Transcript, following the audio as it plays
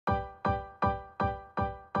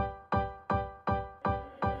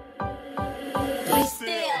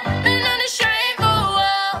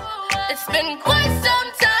been quite some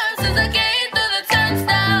time since I came through the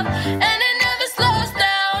turnstile, and it never slows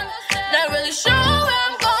down. Not really sure where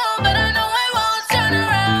I'm going, but I know I won't turn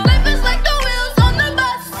around. Life is like the wheels on the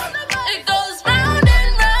bus, it goes round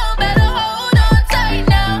and round. Better hold on tight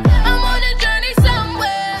now. I'm on a journey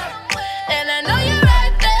somewhere, and I know you're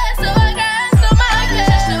right there, so I can't stop my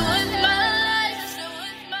head. With my life,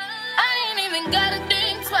 I ain't even gotta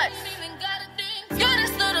think twice. You're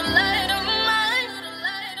this little light of mine.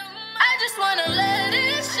 I just wanna let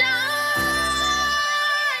it shine.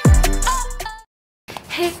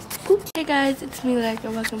 Hey guys, it's me Lark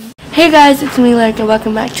and welcome. Hey guys, it's me Lark and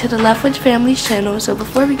welcome back to the Leftwich family's channel. So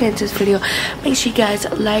before we get into this video, make sure you guys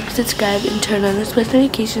like, subscribe, and turn on those post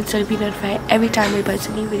notifications so to be notified every time we post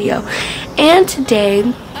a new video. And today,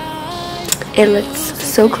 it looks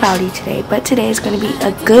so cloudy today, but today is going to be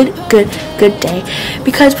a good day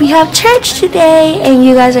because we have church today and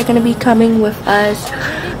you guys are going to be coming with us.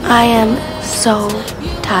 I am so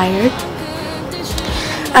tired.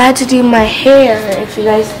 I had to do my hair, if you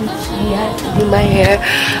guys can see, I had to do my hair,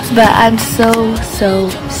 but I'm so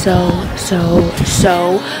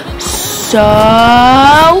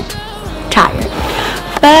tired.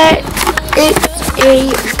 But it's a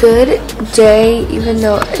good day, even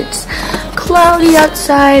though it's cloudy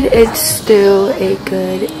outside, it's still a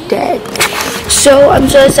good day. So I'm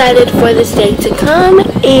so excited for this day to come,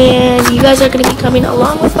 and you guys are going to be coming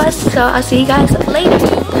along with us, so I'll see you guys later.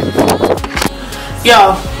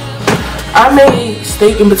 Yo, I made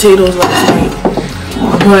steak and potatoes last night,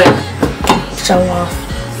 but Show off.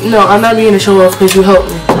 no, I'm not being a show off because you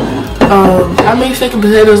helped me. I made steak and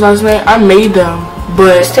potatoes last night. I made them,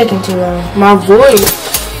 but It's taking too long. my voice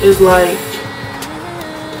is like,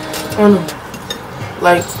 I don't know,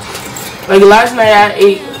 like last night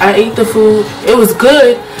I ate the food. It was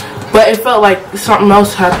good, but it felt like something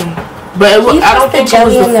else happened. But it, I don't think it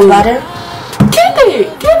was the food. Butter? Get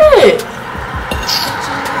it.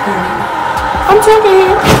 I'm talking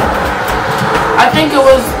here. I think it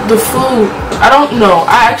was the food. I don't know.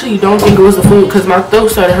 I actually don't think it was the food because my throat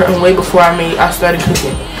started hurting way before I started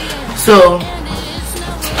cooking. So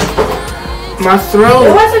my throat.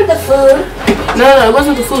 It wasn't the food. No, it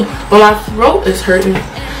wasn't the food. But my throat is hurting,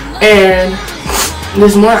 and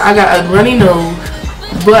this morning I got a runny nose.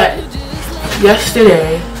 But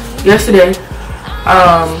yesterday,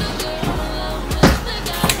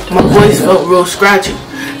 my voice felt real scratchy.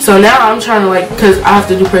 So now I'm trying to cause I have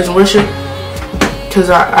to do praise and worship. Cause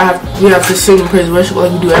we have to sing praise and worship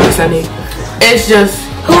like we do every Sunday. It's just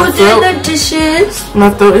Who did the dishes? my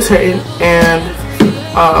throat is hurting, and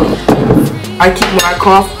when I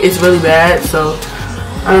cough, it's really bad. So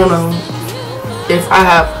I don't know if I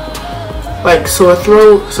have sore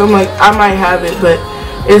throat. So I might have it, but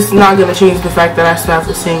it's not gonna change the fact that I still have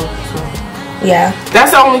to sing. So. Yeah.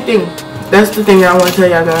 That's the only thing. That's the thing I want to tell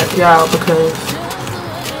y'all because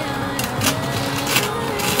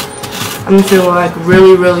I'm feeling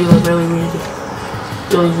really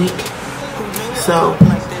weak. So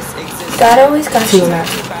God always got you. that.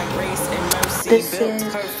 This is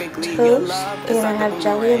toast, and I have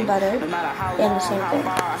jelly and butter, and the same thing.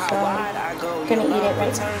 So I'm gonna eat it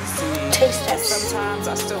right now. Taste test. Sometimes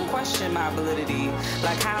I still question my validity.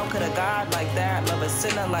 Like, how could a God like that love a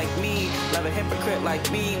sinner like me, love a hypocrite like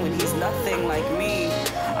me when he's nothing like me?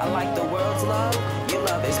 I like the world's love. Your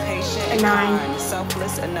love is patient and kind,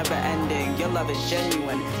 selfless and never ending. Your love is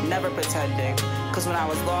genuine, never pretending. Cause when I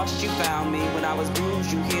was lost, you found me. When I was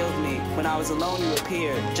bruised, you healed me. When I was alone, you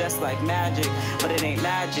appeared, just like magic. But it ain't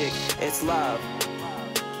magic, it's love.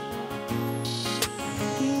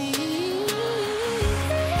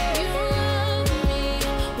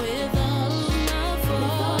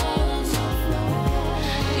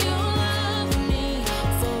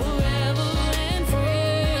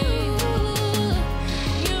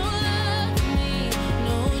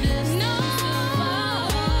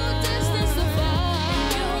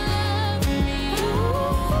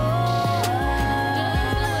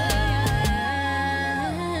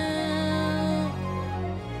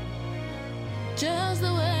 Just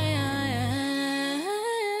the way I am.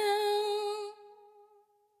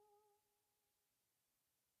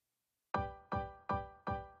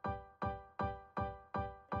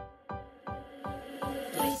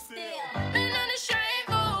 Been on this train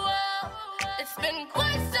for a while. It's been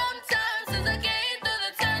quite some time since I came through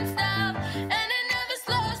the turnstile, and it never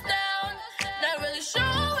slows down. Not really sure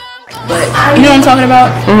where I'm going. But you know what I'm talking about?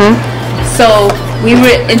 So we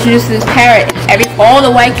were introduced to this parrot. All the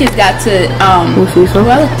white kids got to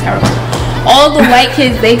well, terrible. All the white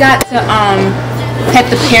kids, they got to pet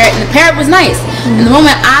the parrot, and the parrot was nice. And the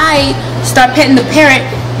moment I start petting the parrot,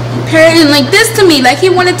 parroting like this to me, like he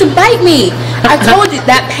wanted to bite me. I told you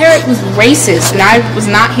that parrot was racist, and I was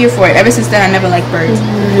not here for it. Ever since then, I never liked birds.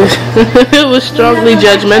 It was strongly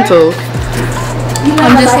judgmental.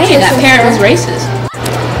 I'm just saying that parrot was racist.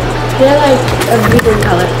 They're like a vegan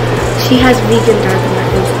color. She has vegan dark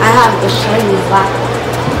Americans. I have the shiny black one.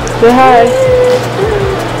 Say hi.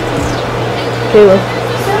 Kayla.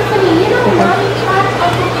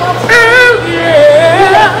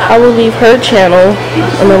 I will leave her channel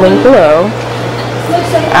in the link below.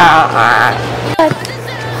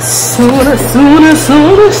 Sooner.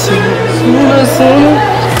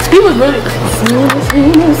 He was really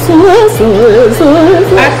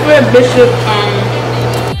I swear, Bishop.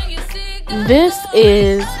 This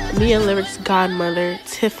is me and Lyric's godmother,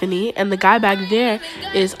 Tiffany, and the guy back there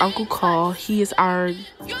is Uncle Call. He is our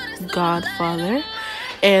godfather,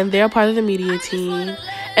 and they're part of the media team.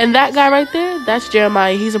 And that guy right there, that's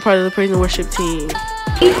Jeremiah. He's a part of the praise and worship team.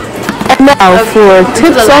 And now for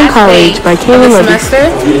Tips on College by Kayla Lefties.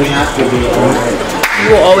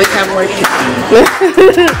 You will always have worksheets.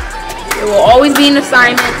 There will always be an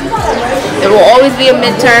assignment. There will always be a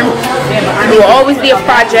midterm. There will always be a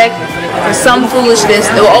project or some foolishness.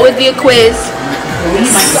 There will always be a quiz.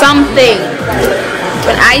 Something.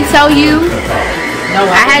 When I tell you,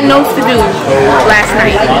 I had notes to do last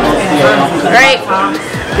night. Right?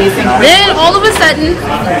 Then all of a sudden,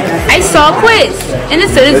 I saw a quiz. And it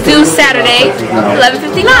said it's due Saturday,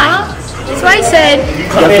 11:59. So I said,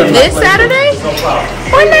 this Saturday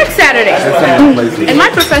or next Saturday? And my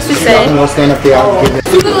professor said, 11:59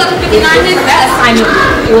 is that assignment.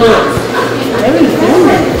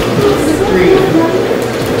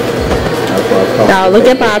 Now look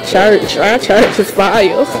at my church. Our church is fire.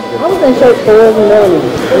 I was in church for 11 morning.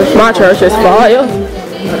 My church is fire.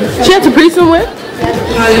 She had to preach somewhere?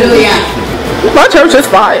 Hallelujah. My church is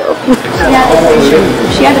fire.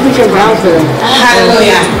 She had to put your browser.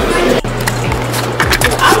 Hallelujah.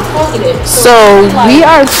 So we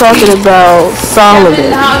are talking about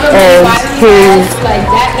Solomon and his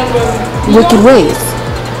wicked ways.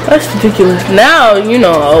 That's ridiculous. Now, you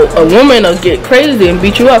know, a woman will get crazy and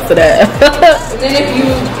beat you up for that. And then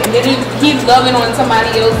if he's loving on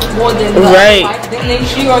somebody else more than love, right, then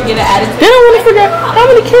she gonna get an attitude. Then I want to figure out how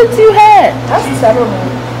many kids you had. That's several.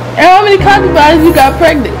 And how many concubines you got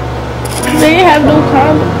pregnant. They ain't have no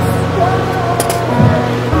condoms.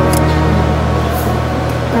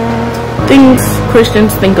 Things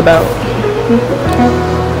Christians think about.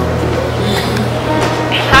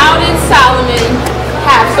 How did Solomon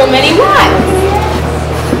have so many wives?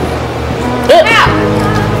 How?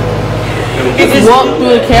 He just walked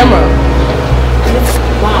through the camera.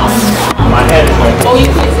 My head is like, oh, you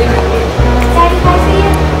can't see it.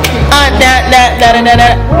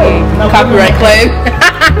 Copyright claim.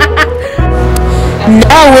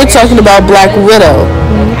 Now we're talking about Black Widow.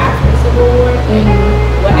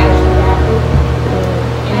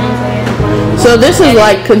 So this is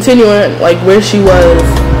like continuing like where she was.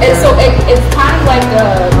 And so it's kind of like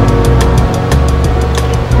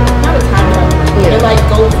not a time jump. Yeah. It like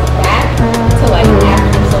goes back to like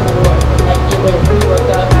after the Civil War. Like it went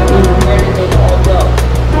broke up. Where did they all go?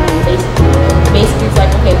 Basically it's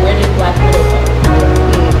like, okay, where did Black Widow go?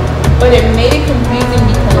 But it made it confusing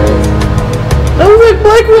because I was like,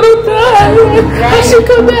 Black Widow died. I should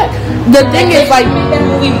come back. The thing is, like, made that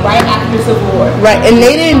movie right after Civil War. Right, and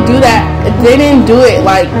they didn't do that. They didn't do it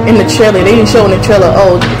like in the trailer. They didn't show in the trailer.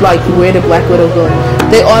 Oh, like where did Black Widow go?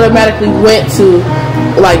 They automatically went to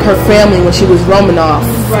like her family when she was roaming off,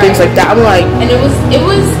 things like that. I'm like, and it was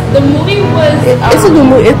the movie was. It's a good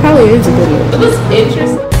movie. It probably is a good movie. It was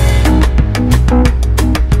interesting.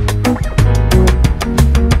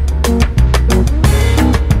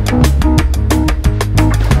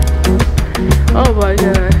 Oh my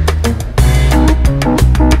god.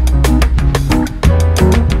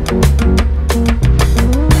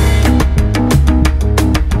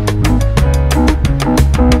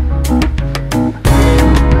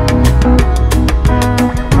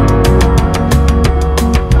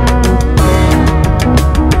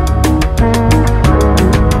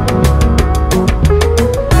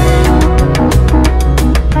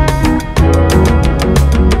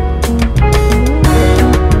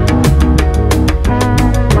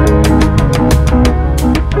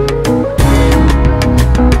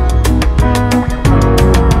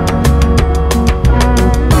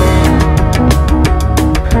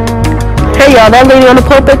 Hey y'all, that lady on the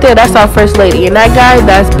pulpit there, that's our first lady. And that guy,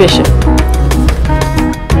 that's Bishop.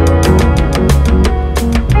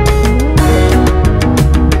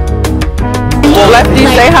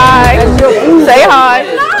 Lefties, say hi. Say hi.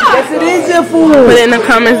 Yes, it is your food. Put it in the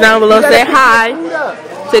comments down below. Say hi.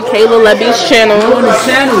 to Kayla Levy's channel On the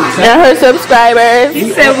channel, son. and her subscribers.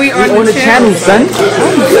 He said we On the channel, son.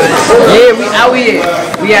 Yeah, we out here.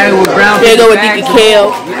 We out here with brown. There you go with Deacon Kale.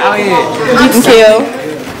 We out here. Deacon Kale.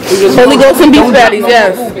 Holy Ghost and beef patties,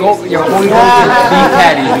 yes. Your Holy Ghost and beef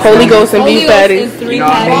patties. Holy Ghost and beef patties. You know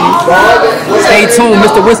what I mean? Stay tuned.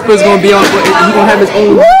 Mr. Whisper's gonna be on. He's gonna have his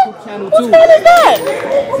own channel too. What is that?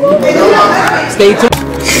 Stay tuned.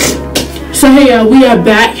 So hey y'all, we are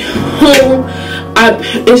back home.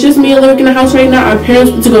 It's just me and Lyric in the house right now. Our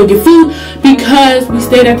parents went to go get food because we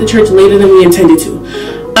stayed at the church later than we intended to.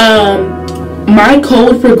 My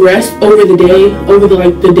cold progressed over the day,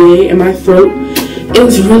 the day, and my throat. It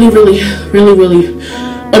was really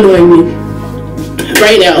annoying me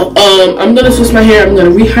right now. I'm gonna twist my hair. I'm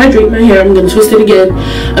gonna rehydrate my hair. I'm gonna twist it again.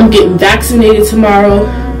 I'm getting vaccinated tomorrow.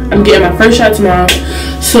 I'm getting my first shot tomorrow.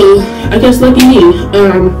 So I guess lucky me.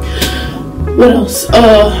 What else?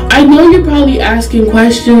 I know you're probably asking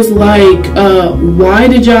questions like, why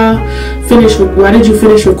did you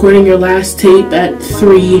finish recording your last tape at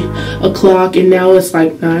 3 o'clock and now it's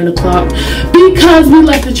like 9 o'clock? Because we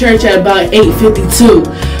left the church at about 8:52.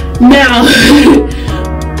 Now,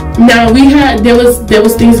 there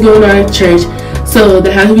was things going on at church, so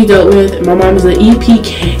that had to be dealt with. My mom is an EP.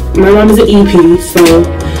 My mom is an EP, so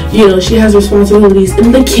you know she has responsibilities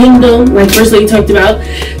in the kingdom, like First Lady talked about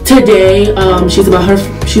today. She's about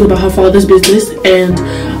her father's business, and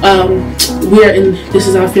this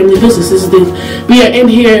is our family business. We are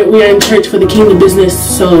in church for the kingdom business.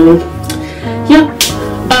 So yeah,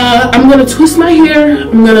 I'm gonna twist my hair.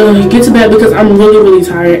 I'm gonna get to bed because I'm really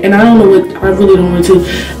tired, and I really don't want to.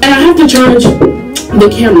 And I have to charge the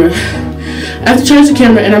camera.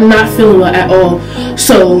 And I'm not feeling well at all.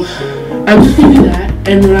 So I'm just gonna do that.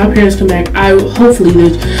 And when our parents come back, hopefully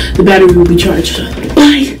the battery will be charged.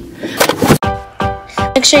 Bye.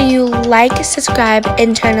 Make sure you like, subscribe,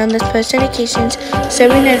 and turn on those post notifications so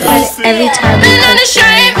we notified every time we post.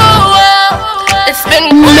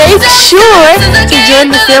 Make sure to join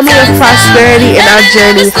the family of prosperity in our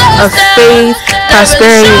journey of faith,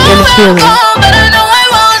 prosperity, and healing.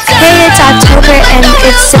 Hey, it's October and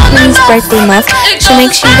it's Symphony's birthday month, so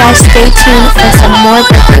make sure you guys stay tuned for some more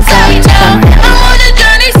birthday vlogs from her.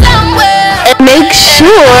 And make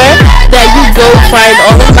sure that you go find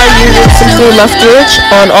all of my music, Symphony Leftwich,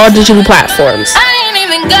 on all digital platforms. I ain't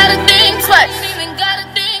even gotta think twice.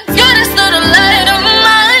 You're the sort of light of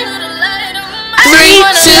mine. 3,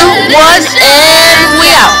 2, 1, and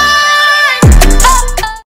we out.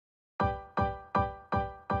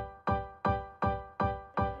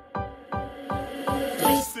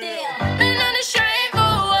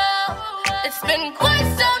 It's been quite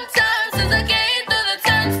some time since I came through the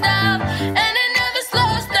turnstile, and it never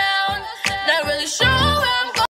slows down. Not really sure.